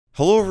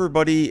Hello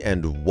everybody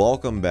and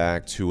welcome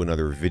back to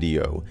another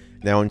video.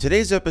 Now in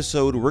today's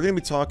episode we're going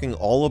to be talking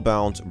all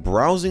about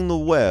browsing the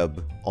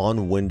web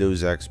on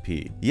Windows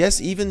XP. Yes,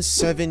 even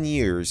 7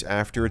 years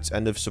after its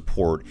end of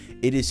support,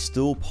 it is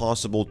still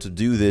possible to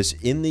do this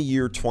in the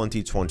year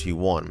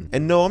 2021.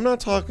 And no, I'm not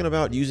talking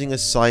about using a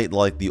site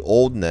like the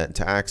OldNet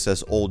to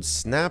access old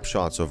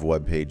snapshots of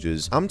web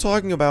pages. I'm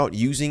talking about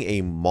using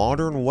a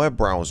modern web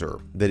browser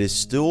that is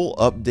still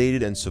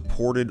updated and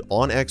supported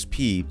on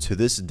XP to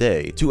this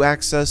day to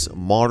access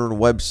modern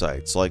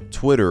websites like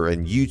Twitter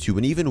and YouTube,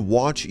 and even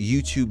watch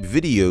YouTube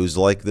videos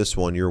like this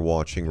one you're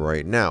watching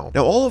right now.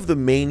 Now, all of the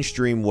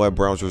mainstream web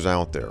browsers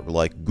out there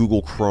like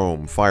Google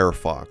Chrome,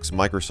 Firefox,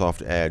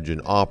 Microsoft Edge,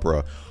 and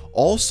Opera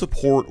all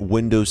support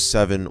Windows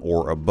 7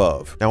 or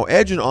above. Now,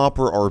 Edge and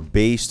Opera are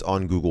based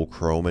on Google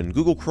Chrome, and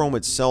Google Chrome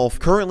itself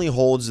currently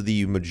holds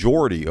the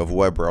majority of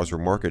web browser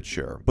market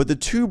share. But the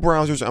two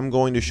browsers I'm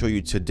going to show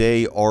you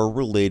today are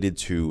related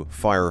to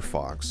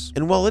Firefox.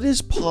 And while it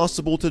is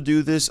possible to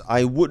do this,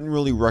 I wouldn't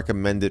really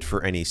recommend it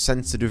for any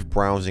sensitive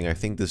browsing. I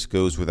think this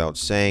goes without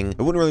saying.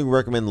 I wouldn't really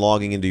recommend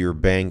logging into your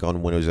bank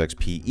on Windows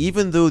XP.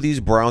 Even though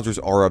these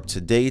browsers are up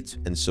to date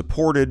and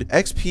supported,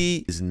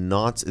 XP is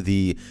not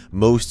the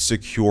most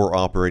secure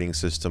operating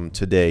system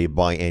today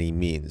by any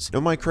means.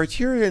 Now, my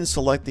criteria in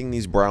selecting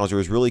these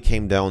browsers really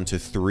came down to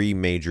three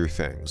major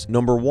things.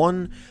 Number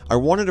one, I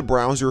wanted a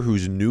browser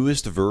whose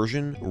newest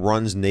version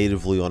runs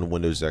natively on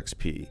Windows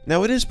XP.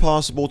 Now, it is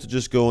possible to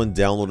just go and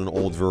download an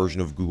old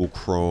version of Google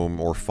Chrome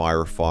or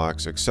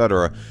Firefox,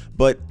 etc.,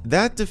 but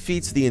that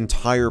defeats the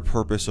entire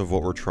purpose of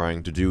what we're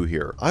trying to do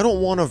here. I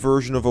don't want a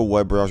version of a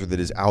web browser that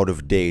is out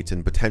of date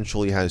and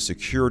potentially has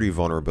security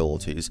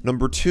vulnerabilities.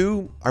 Number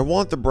two, I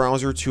want the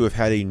browser to have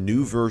had a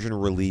new version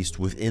released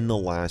within the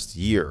last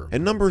year.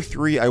 And number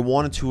three, I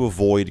wanted to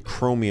avoid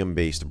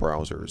Chromium-based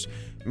browsers,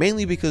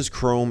 mainly because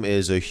Chrome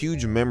is a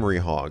huge memory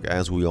hog,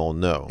 as we all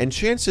know. And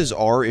chances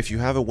are, if you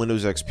have a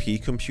Windows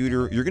XP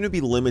computer, you're going to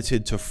be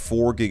limited to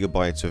 4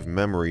 GB of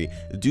memory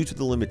due to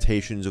the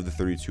limitations of the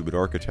 32-bit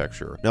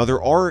architecture. Now,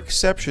 there are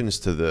exceptions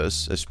to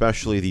this,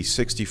 especially the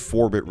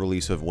 64-bit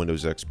release of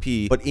Windows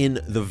XP, but in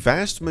the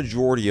vast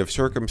majority of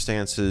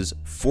circumstances,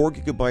 4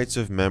 GB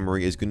of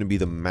memory is going to be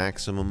the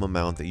maximum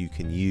amount that you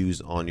can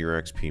use on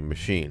your XP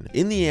machine.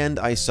 In the end,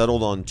 I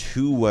settled on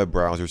two web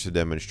browsers to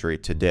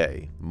demonstrate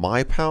today: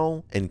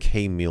 MyPal and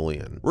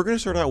Chameleon. We're going to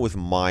start out with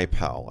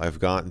MyPal. I've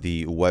got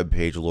the web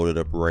page loaded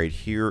up right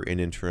here in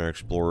Internet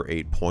Explorer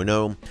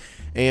 8.0.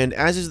 And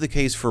as is the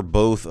case for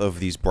both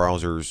of these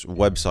browsers'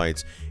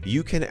 websites,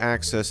 you can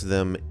access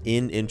them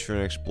in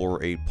Internet Explorer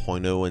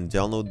 8.0 and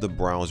download the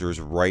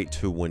browsers right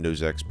to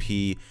Windows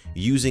XP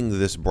using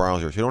this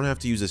browser. So you don't have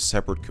to use a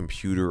separate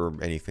computer or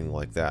anything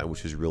like that,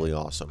 which is really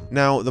awesome.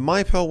 Now, the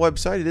MyPal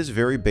website, it is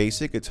very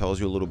basic. It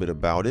tells you a little bit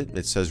about it.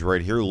 It says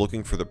right here,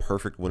 looking for the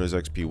perfect Windows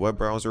XP web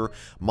browser.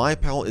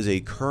 MyPal is a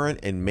current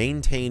and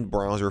maintained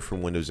browser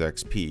from Windows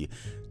XP.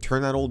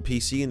 Turn that old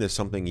PC into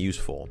something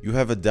useful. You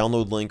have a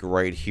download link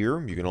right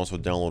here. You can also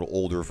download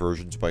older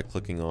versions by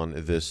clicking on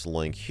this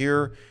link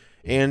here.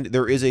 And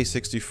there is a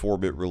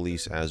 64-bit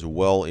release as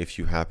well if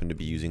you happen to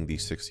be using the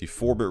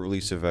 64-bit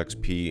release of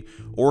XP,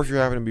 or if you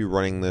happen to be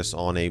running this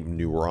on a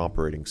newer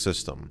operating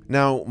system.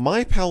 Now,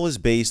 MyPal is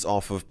based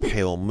off of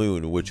Pale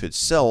Moon, which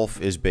itself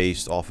is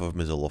based off of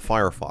Mozilla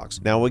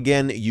Firefox. Now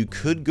again, you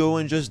could go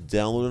and just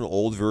download an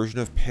old version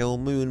of Pale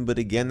Moon, but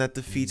again, that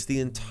defeats the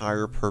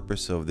entire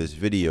purpose of this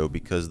video,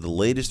 because the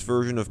latest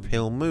version of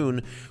Pale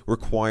Moon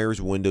requires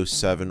Windows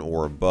 7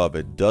 or above.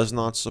 It does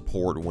not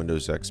support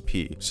Windows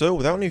XP. So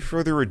without any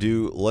further ado,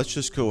 let's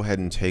just go ahead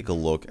and take a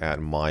look at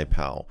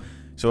MyPal.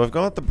 So I've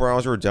got the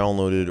browser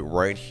downloaded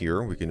right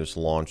here. We can just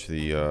launch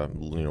the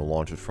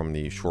launch it from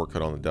the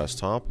shortcut on the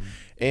desktop,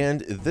 and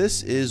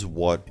this is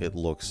what it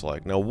looks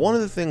like. Now, one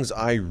of the things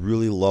I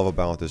really love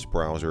about this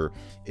browser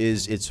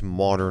is its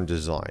modern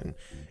design.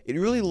 It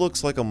really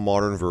looks like a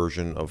modern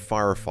version of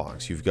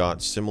Firefox. You've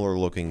got similar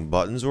looking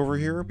buttons over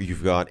here.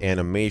 You've got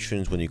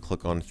animations when you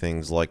click on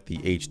things like the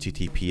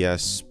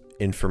HTTPS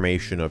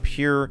information up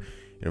here.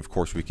 And of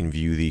course, we can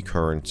view the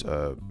current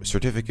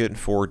certificate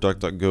for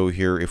DuckDuckGo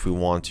here if we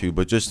want to.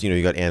 But just,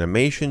 you got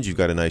animations. You've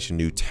got a nice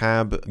new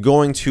tab.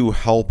 Going to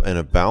Help and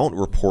About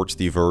reports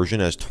the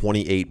version as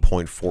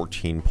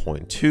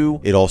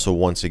 28.14.2. It also,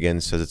 once again,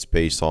 says it's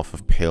based off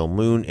of Pale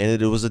Moon, and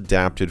it was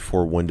adapted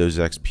for Windows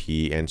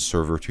XP and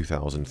Server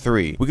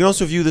 2003. We can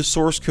also view the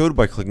source code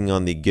by clicking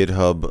on the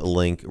GitHub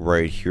link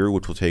right here,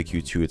 which will take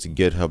you to its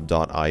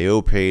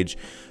github.io page,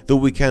 though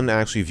we can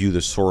actually view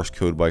the source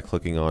code by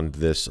clicking on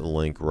this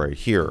link right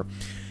here.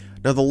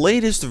 Now, the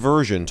latest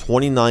version,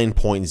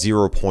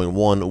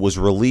 29.0.1, was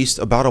released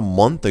about a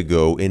month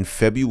ago in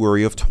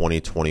February of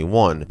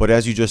 2021. But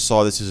as you just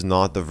saw, this is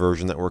not the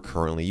version that we're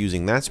currently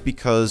using. That's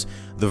because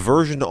the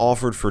version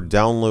offered for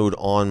download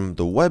on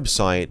the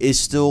website is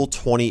still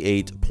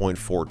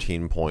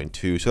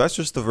 28.14.2. So that's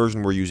just the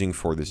version we're using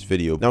for this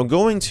video. Now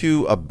going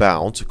to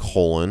about,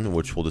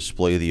 which will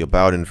display the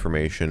about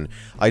information,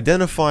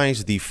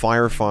 identifies the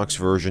Firefox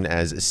version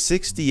as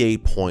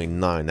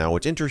 68.9. Now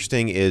what's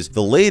interesting is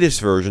the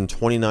latest version,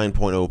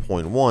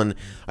 29.0.1,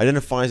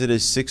 identifies it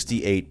as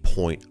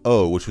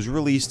 68.0, which was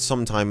released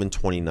sometime in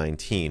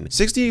 2019.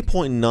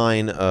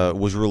 68.9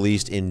 was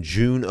released in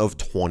June of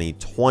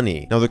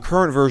 2020. Now the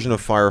current version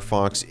of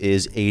Firefox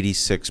is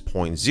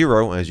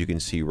 86.0, as you can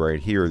see right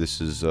here.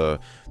 This is the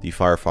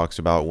Firefox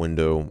About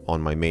window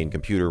on my main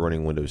computer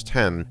running Windows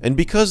 10. And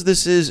because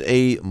this is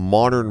a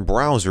modern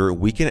browser,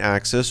 we can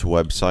access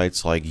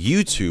websites like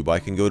YouTube. I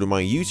can go to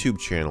my YouTube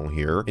channel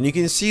here, and you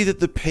can see that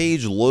the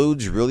page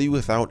loads really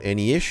without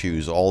any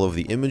issues. All of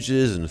the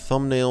images and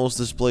thumbnails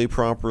display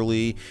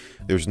properly.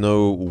 There's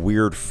no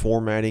weird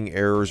formatting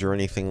errors or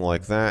anything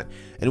like that.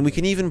 And we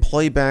can even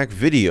play back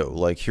video.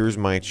 Like here's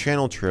my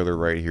channel trailer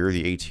right here,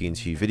 the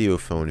AT&T video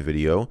phone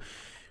video.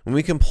 And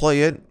we can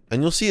play it,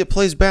 and you'll see it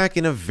plays back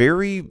in a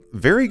very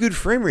good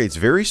frame rate. It's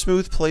very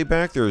smooth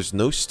playback. There's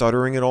no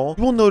stuttering at all.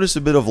 You will notice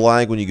a bit of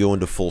lag when you go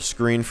into full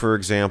screen, for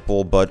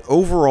example, but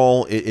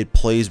overall, it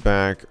plays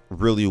back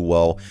really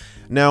well.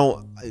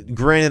 Now,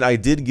 granted, I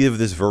did give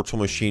this virtual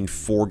machine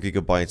 4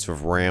 GB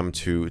of RAM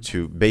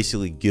to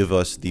basically give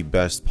us the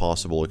best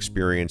possible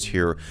experience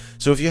here.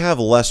 So if you have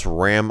less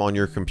RAM on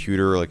your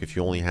computer, like if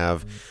you only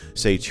have,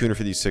 say,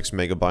 256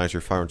 megabytes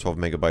or 512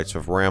 megabytes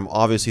of RAM,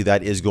 obviously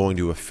that is going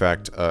to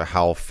affect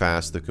how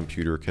fast the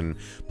computer can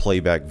play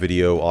back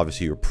video.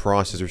 Obviously, your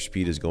processor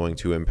speed is going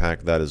to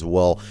impact that as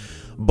well.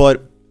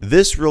 But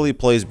this really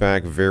plays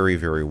back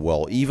very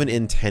well, even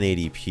in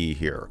 1080p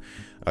here.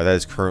 That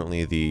is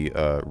currently the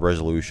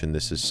resolution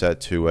this is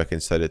set to. I can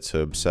set it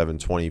to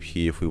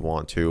 720p if we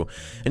want to.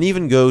 And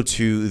even go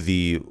to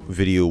the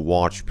video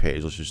watch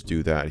page. Let's just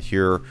do that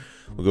here.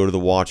 We'll go to the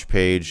watch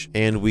page,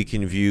 and we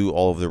can view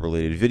all of the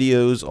related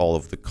videos, all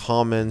of the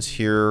comments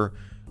here,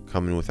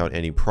 come in without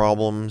any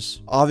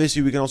problems.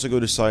 Obviously, we can also go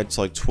to sites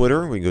like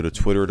Twitter. We can go to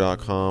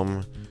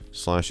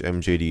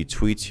twitter.com/MJD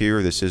tweets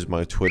here. This is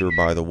my Twitter,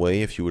 by the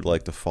way, if you would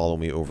like to follow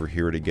me over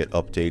here to get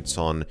updates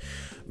on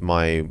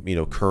my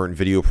current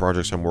video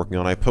projects I'm working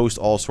on. I post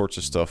all sorts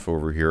of stuff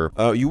over here.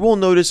 You will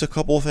notice a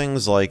couple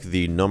things like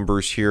the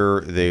numbers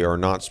here. They are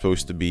not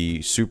supposed to be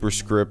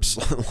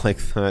superscripts like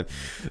that.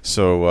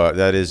 So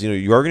that is,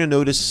 you are going to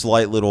notice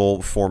slight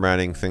little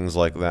formatting, things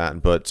like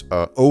that. But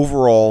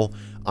overall,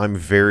 I'm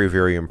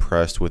very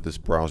impressed with this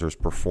browser's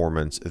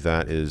performance.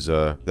 That is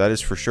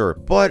for sure.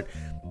 But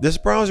this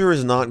browser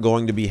is not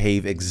going to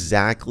behave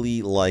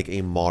exactly like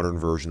a modern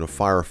version of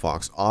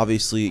Firefox.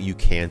 Obviously, you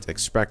can't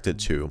expect it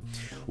to.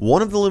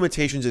 One of the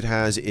limitations it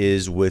has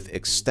is with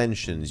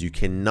extensions. You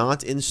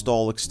cannot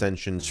install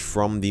extensions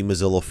from the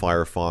Mozilla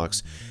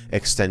Firefox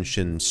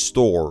extension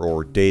store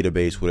or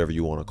database, whatever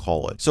you want to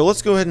call it. So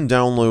let's go ahead and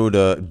download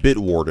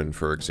Bitwarden,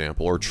 for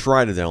example, or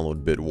try to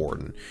download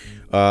Bitwarden.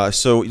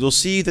 So you'll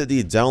see that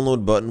the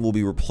download button will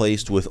be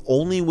replaced with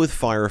only with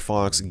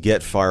Firefox,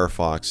 get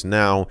Firefox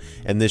now,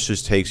 and this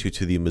just takes you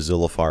to the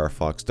Mozilla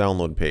Firefox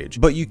download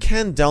page. But you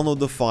can download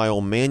the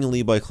file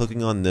manually by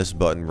clicking on this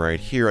button right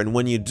here, and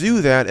when you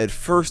do that, at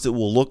first it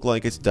will look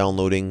like it's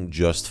downloading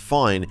just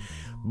fine.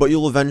 But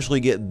you'll eventually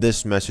get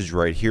this message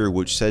right here,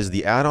 which says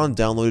the add-on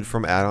downloaded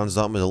from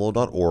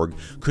addons.mozilla.org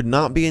could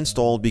not be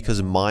installed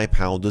because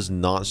MyPal does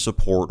not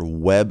support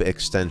web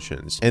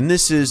extensions. And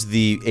this is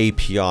the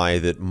API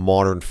that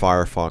modern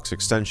Firefox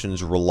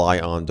extensions rely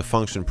on to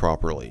function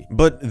properly.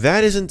 But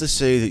that isn't to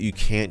say that you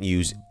can't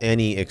use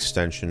any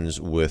extensions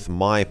with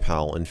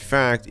MyPal. In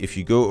fact, if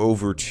you go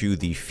over to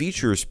the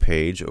features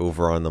page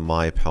over on the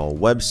MyPal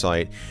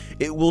website,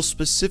 it will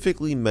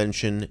specifically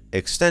mention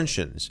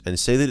extensions and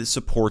say that it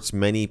supports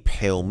many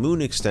Pale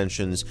Moon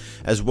extensions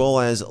as well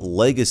as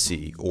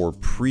legacy or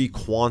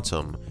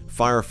pre-quantum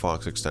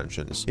Firefox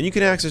extensions. And you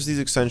can access these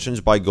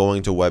extensions by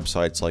going to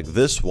websites like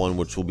this one,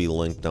 which will be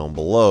linked down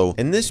below.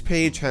 And this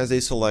page has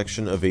a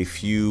selection of a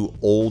few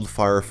old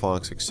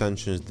Firefox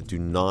extensions that do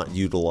not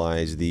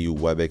utilize the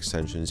Web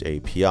Extensions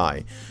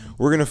API.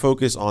 We're going to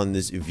focus on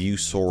this view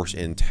source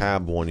in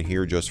tab one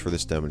here just for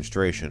this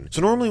demonstration.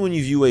 So normally when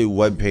you view a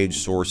web page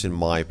source in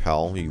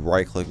MyPal, you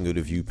right click and go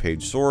to view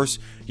page source,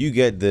 you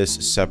get this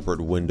separate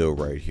window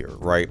right here,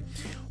 right?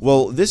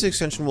 Well, this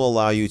extension will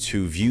allow you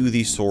to view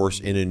the source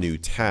in a new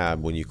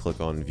tab when you click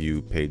on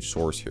view page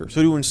source here.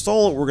 So to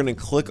install it, we're going to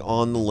click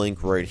on the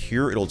link right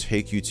here. It'll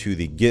take you to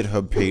the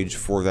GitHub page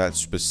for that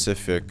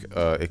specific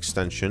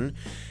extension.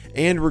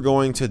 And we're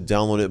going to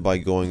download it by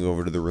going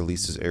over to the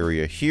releases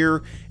area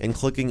here and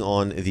clicking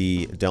on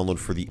the download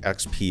for the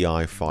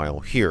XPI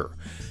file here.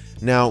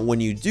 Now, when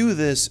you do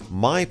this,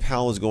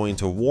 MyPal is going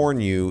to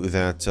warn you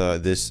that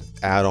this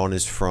add-on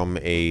is from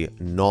a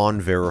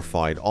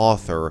non-verified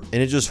author,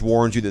 and it just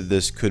warns you that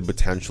this could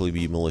potentially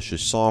be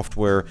malicious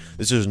software.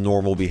 This is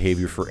normal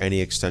behavior for any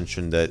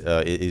extension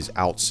that is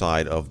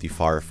outside of the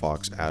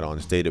Firefox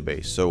add-ons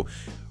database. So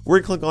we're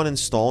going to click on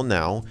install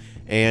now,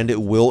 and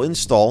it will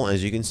install.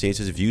 As you can see, it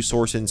says view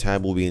source in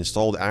tab will be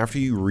installed after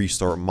you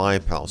restart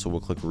MyPal. So we'll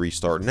click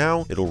restart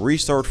now. It'll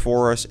restart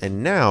for us,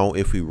 and now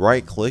if we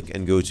right click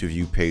and go to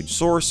view page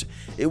source,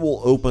 it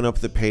will open up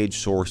the page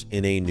source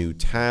in a new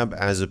tab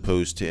as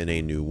opposed to in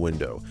a new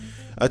window.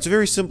 It's a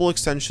very simple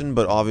extension,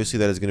 but obviously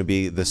that is going to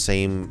be the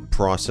same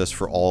process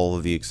for all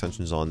of the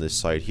extensions on this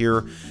site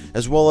here,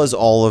 as well as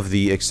all of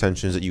the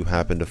extensions that you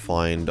happen to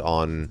find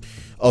on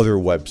other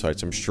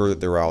websites. I'm sure that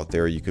they're out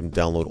there. You can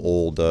download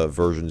old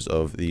versions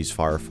of these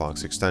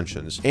Firefox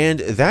extensions.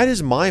 And that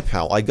is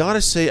MyPal. I gotta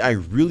say, I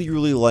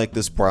really like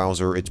this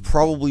browser. It's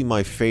probably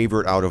my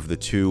favorite out of the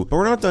two, but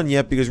we're not done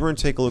yet because we're going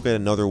to take a look at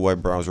another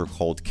web browser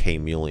called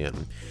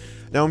Chameleon.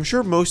 Now, I'm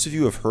sure most of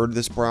you have heard of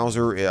this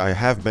browser. I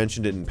have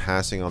mentioned it in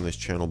passing on this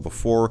channel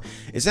before.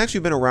 It's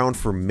actually been around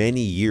for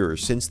many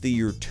years, since the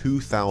year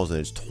 2000.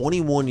 It's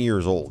 21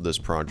 years old, this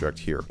project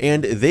here.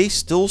 And they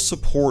still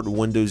support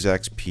Windows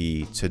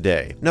XP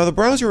today. Now, the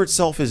browser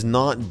itself is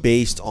not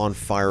based on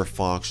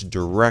Firefox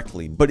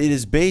directly, but it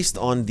is based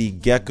on the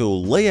Gecko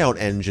layout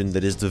engine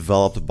that is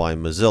developed by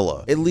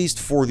Mozilla, at least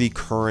for the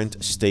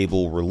current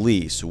stable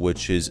release,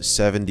 which is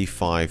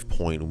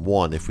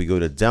 75.1. If we go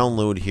to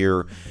download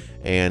here,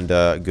 and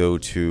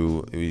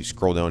we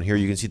scroll down here,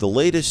 you can see the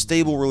latest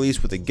stable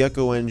release with the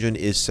Gecko engine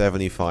is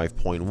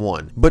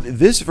 75.1. But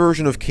this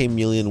version of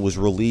Chameleon was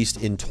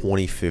released in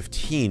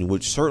 2015,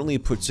 which certainly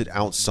puts it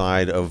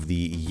outside of the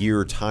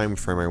year time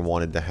frame I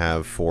wanted to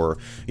have for,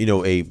 you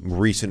know, a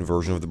recent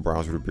version of the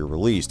browser to be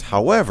released.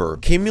 However,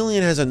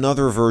 Chameleon has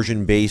another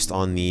version based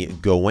on the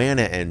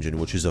Goanna engine,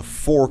 which is a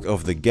fork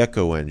of the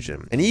Gecko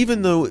engine. And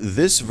even though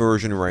this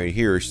version right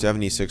here,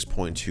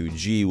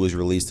 76.2G, was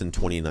released in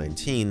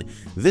 2019,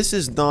 this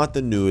is not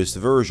the newest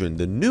version.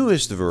 The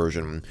newest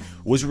version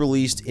was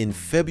released in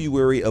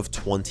February of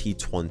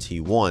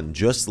 2021,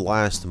 just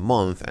last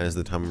month as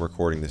the time I'm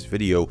recording this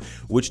video,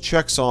 which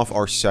checks off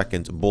our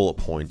second bullet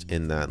point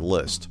in that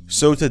list.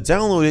 So to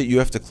download it, you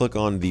have to click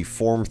on the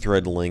form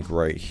thread link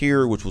right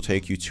here, which will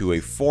take you to a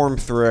form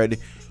thread,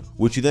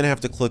 which you then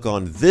have to click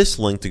on this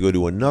link to go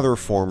to another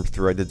form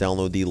thread to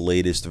download the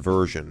latest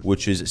version,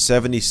 which is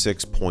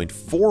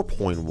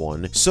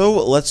 76.4.1.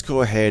 So let's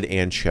go ahead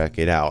and check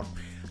it out.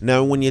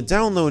 Now, when you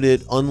download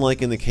it,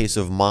 unlike in the case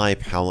of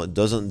MyPal, it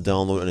doesn't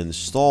download an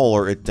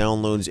installer. It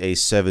downloads a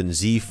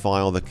 7Z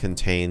file that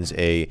contains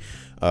a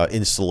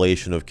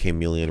installation of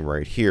Chameleon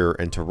right here,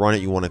 and to run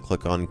it you want to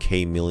click on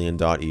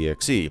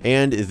chameleon.exe,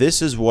 and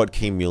this is what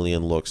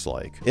Chameleon looks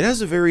like. It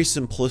has a very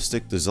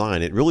simplistic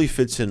design. It really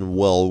fits in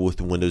well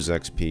with Windows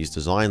XP's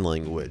design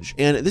language,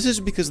 and this is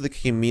because the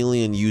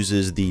Chameleon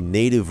uses the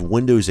native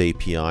Windows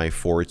API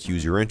for its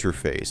user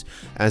interface,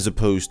 as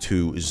opposed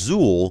to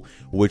Zool,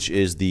 which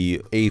is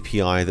the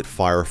API that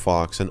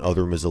Firefox and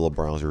other Mozilla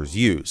browsers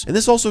use. And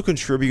this also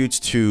contributes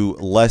to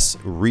less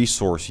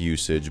resource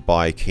usage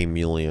by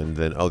Chameleon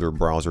than other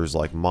browsers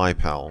like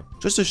MyPal.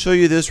 Just to show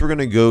you this, we're going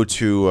to go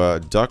to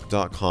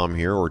duck.com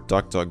here, or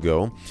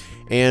duck.go,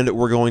 and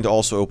we're going to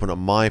also open up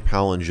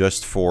MyPal, and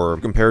just for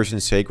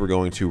comparison's sake, we're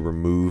going to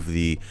remove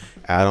the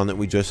add-on that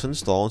we just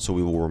installed. So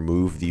we will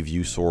remove the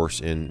view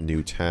source in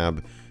new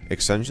tab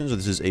extension. So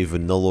this is a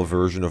vanilla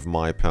version of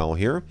MyPal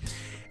here.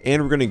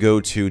 And we're going to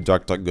go to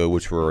duck.go,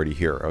 which we're already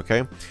here,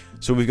 okay?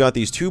 So we've got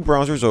these two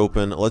browsers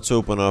open. Let's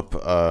open up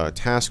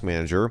Task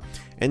Manager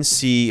and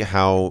see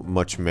how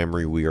much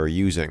memory we are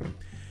using.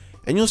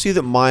 And you'll see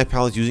that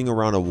MyPal is using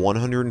around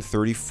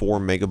 134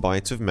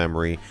 megabytes of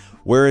memory,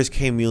 whereas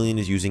Chameleon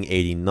is using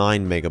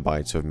 89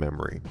 megabytes of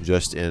memory,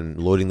 just in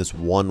loading this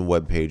one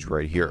web page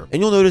right here.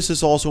 And you'll notice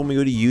this also when we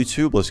go to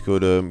YouTube. Let's go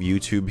to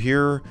YouTube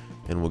here,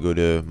 and we'll go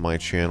to my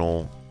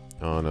channel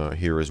on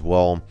here as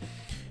well.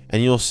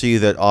 And you'll see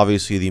that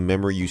obviously the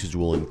memory usage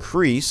will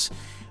increase,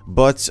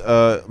 but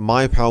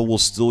MyPal will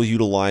still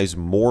utilize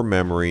more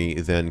memory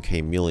than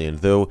Chameleon,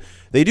 though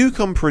they do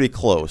come pretty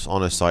close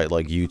on a site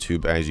like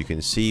YouTube, as you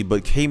can see,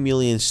 but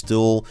Chameleon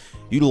still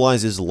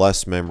utilizes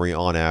less memory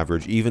on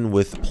average, even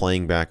with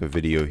playing back a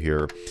video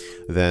here,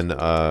 than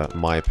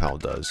MyPal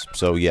does.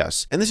 So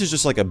yes, and this is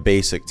just like a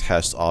basic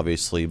test,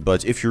 obviously,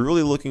 but if you're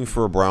really looking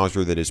for a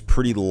browser that is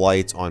pretty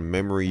light on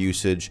memory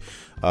usage,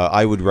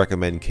 I would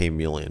recommend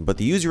Chameleon. But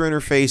the user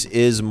interface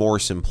is more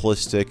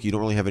simplistic. You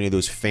don't really have any of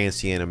those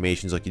fancy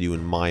animations like you do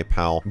in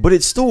MyPal, but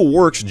it still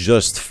works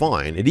just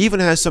fine. It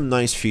even has some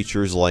nice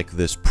features like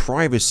this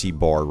privacy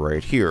bar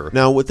right here.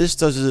 Now, what this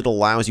does is it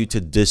allows you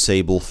to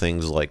disable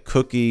things like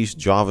cookies,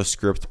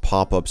 JavaScript,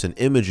 pop-ups, and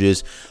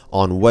images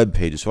on web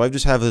pages. So I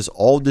just have this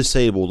all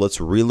disabled. Let's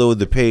reload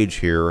the page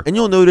here, and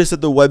you'll notice that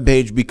the web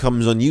page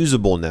becomes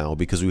unusable now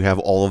because we have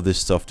all of this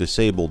stuff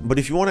disabled. But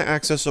if you want to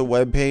access a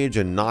web page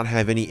and not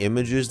have any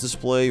images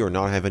display or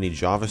not have any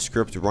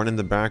JavaScript run in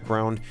the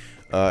background,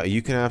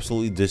 you can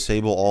absolutely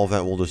disable all of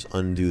that. We'll just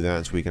undo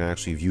that so we can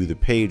actually view the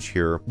page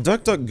here.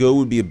 DuckDuckGo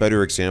would be a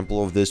better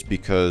example of this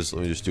because,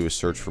 let me just do a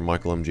search for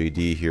Michael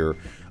MJD here.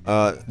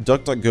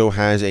 DuckDuckGo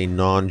has a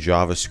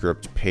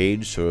non-JavaScript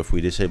page, so if we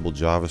disable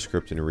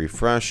JavaScript and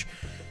refresh,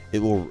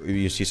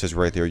 you see it says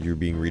right there, you're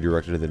being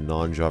redirected to the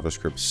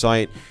non-JavaScript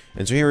site.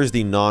 And so here is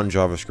the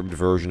non-JavaScript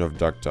version of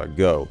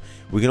DuckDuckGo.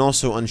 We can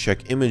also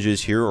uncheck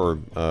images here, or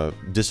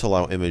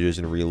disallow images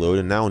and reload,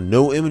 and now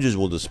no images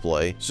will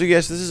display. So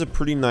yes, this is a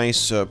pretty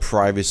nice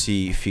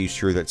privacy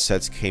feature that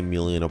sets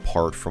Chameleon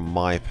apart from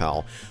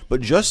MyPal.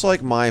 But just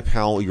like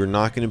MyPal, you're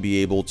not going to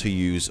be able to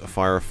use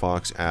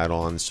Firefox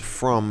add-ons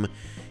from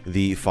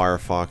the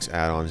Firefox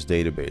add-ons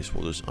database.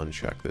 We'll just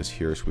uncheck this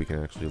here so we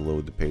can actually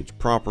load the page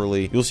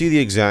properly. You'll see the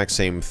exact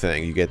same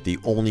thing. You get the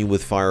only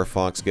with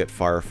Firefox, get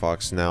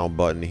Firefox now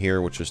button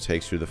here, which just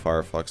takes you to the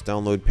Firefox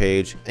download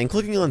page. And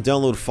clicking on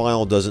download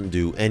file doesn't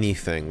do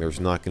anything. There's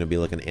not going to be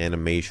like an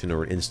animation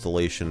or an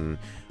installation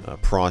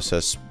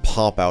process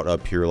pop out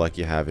up here like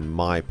you have in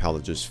MyPal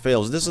that just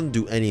fails. It doesn't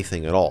do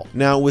anything at all.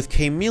 Now with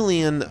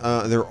Chameleon,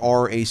 there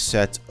are a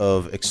set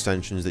of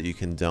extensions that you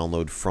can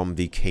download from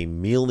the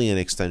Chameleon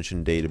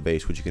extension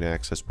database, which you can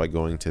access by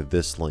going to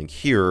this link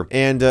here.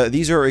 And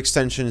these are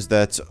extensions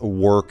that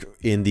work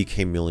in the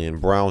Chameleon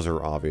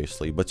browser,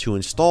 obviously. But to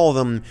install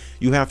them,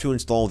 you have to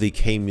install the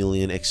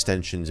Chameleon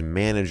Extensions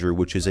Manager,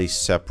 which is a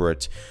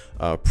separate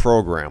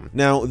program.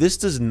 Now, this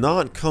does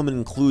not come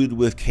included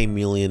with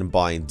Chameleon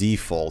by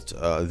default.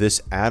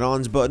 This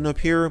add-ons button up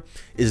here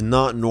is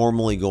not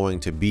normally going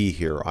to be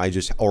here. I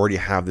just already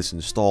have this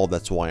installed,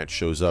 that's why it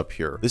shows up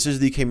here. This is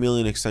the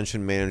Chameleon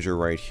Extension Manager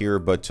right here,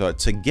 but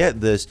to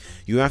get this,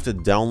 you have to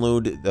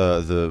download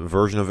the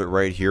version of it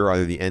right here,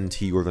 either the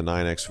NT or the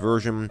 9X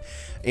version,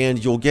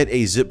 and you'll get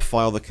a zip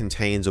file that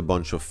contains a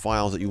bunch of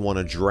files that you want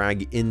to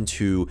drag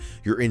into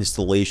your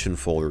installation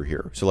folder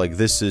here. So like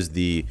this is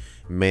the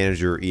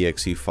manager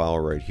exe file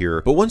right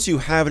here. But once you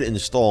have it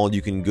installed,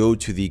 you can go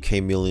to the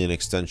Chameleon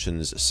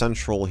Extensions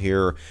Central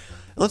here.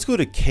 Let's go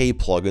to K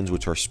plugins,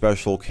 which are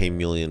special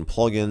Chameleon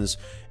plugins,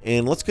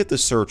 and let's get the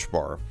search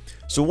bar.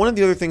 So one of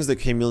the other things that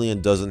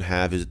Chameleon doesn't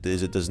have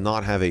is it does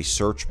not have a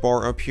search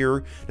bar up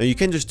here. Now you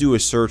can just do a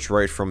search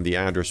right from the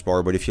address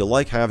bar, but if you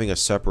like having a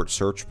separate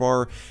search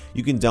bar,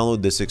 you can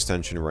download this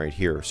extension right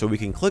here. So we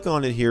can click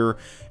on it here,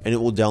 and it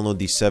will download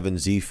the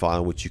 7z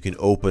file, which you can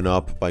open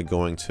up by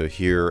going to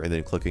here and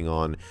then clicking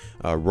on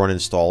Run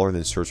Installer and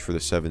then search for the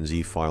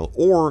 7z file.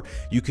 Or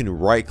you can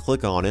right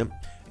click on it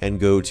and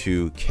go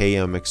to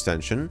KM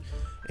extension,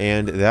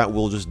 and that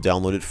will just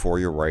download it for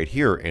you right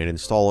here and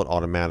install it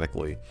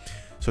automatically.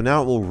 So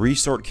now it will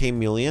restart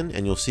Chameleon,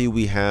 and you'll see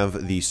we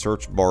have the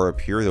search bar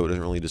up here, though it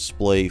doesn't really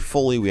display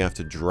fully. We have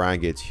to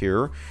drag it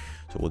here.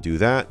 So we'll do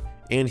that.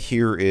 And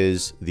here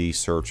is the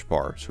search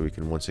bar. So we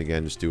can once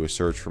again just do a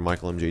search for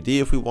Michael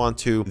MJD if we want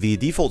to. The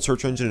default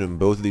search engine in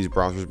both of these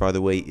browsers, by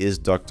the way, is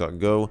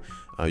DuckDuckGo.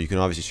 You can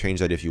obviously change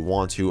that if you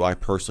want to. I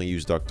personally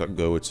use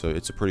DuckDuckGo.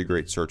 It's a pretty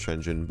great search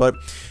engine, but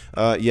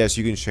yes,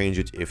 you can change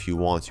it if you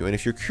want to. And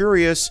if you're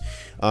curious,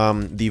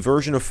 the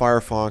version of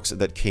Firefox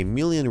that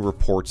Chameleon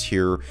reports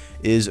here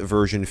is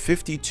version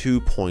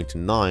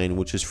 52.9,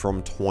 which is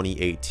from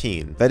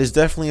 2018. That is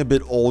definitely a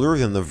bit older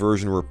than the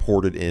version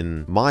reported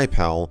in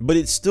MyPal, but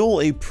it's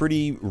still a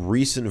pretty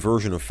recent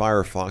version of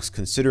Firefox,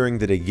 considering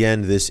that,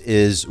 again, this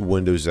is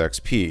Windows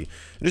XP.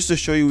 And just to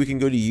show you, we can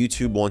go to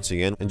YouTube once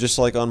again, and just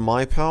like on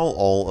MyPal,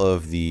 all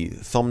of the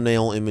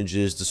thumbnail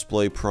images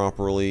display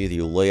properly,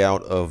 the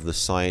layout of the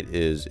site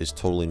is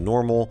totally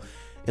normal,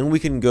 and we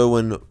can go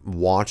and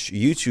watch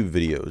YouTube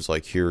videos.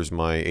 Like here's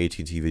my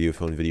ATT video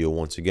phone video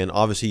once again.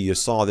 Obviously you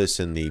saw this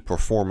in the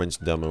performance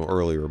demo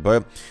earlier,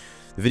 but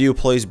the video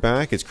plays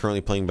back. It's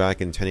currently playing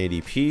back in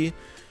 1080p,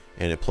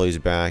 and it plays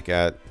back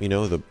at, you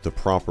know, the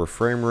proper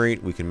frame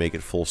rate. We can make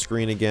it full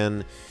screen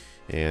again,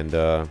 and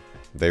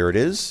there it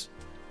is.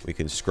 We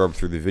can scrub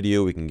through the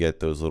video. We can get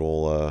those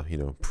little, you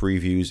know,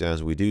 previews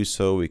as we do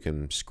so. We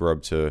can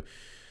scrub to,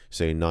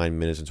 say, 9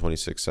 minutes and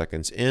 26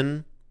 seconds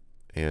in,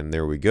 and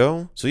there we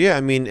go. So yeah,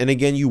 I mean, and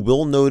again, you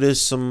will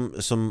notice some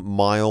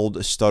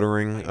mild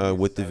stuttering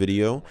with the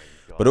video,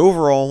 but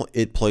overall,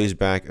 it plays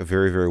back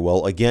very, very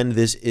well. Again,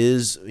 this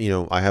is, you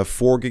know, I have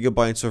 4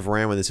 GB of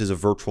RAM, and this is a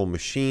virtual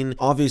machine.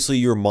 Obviously,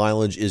 your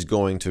mileage is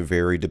going to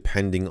vary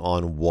depending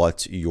on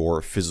what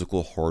your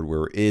physical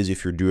hardware is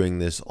if you're doing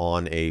this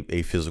on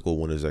a physical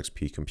Windows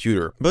XP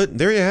computer. But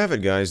there you have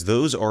it, guys.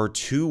 Those are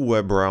 2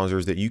 web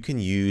browsers that you can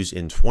use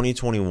in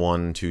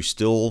 2021 to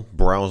still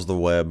browse the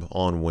web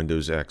on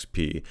Windows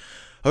XP.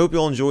 I hope you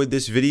all enjoyed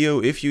this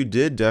video. If you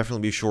did,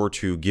 definitely be sure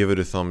to give it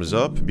a thumbs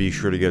up. Be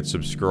sure to get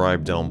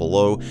subscribed down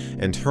below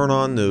and turn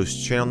on those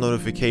channel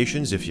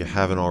notifications if you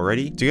haven't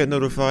already to get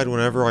notified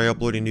whenever I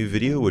upload a new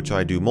video, which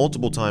I do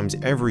multiple times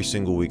every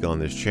single week on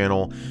this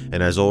channel.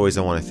 And as always,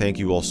 I want to thank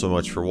you all so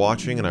much for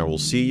watching, and I will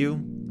see you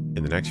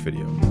in the next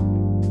video.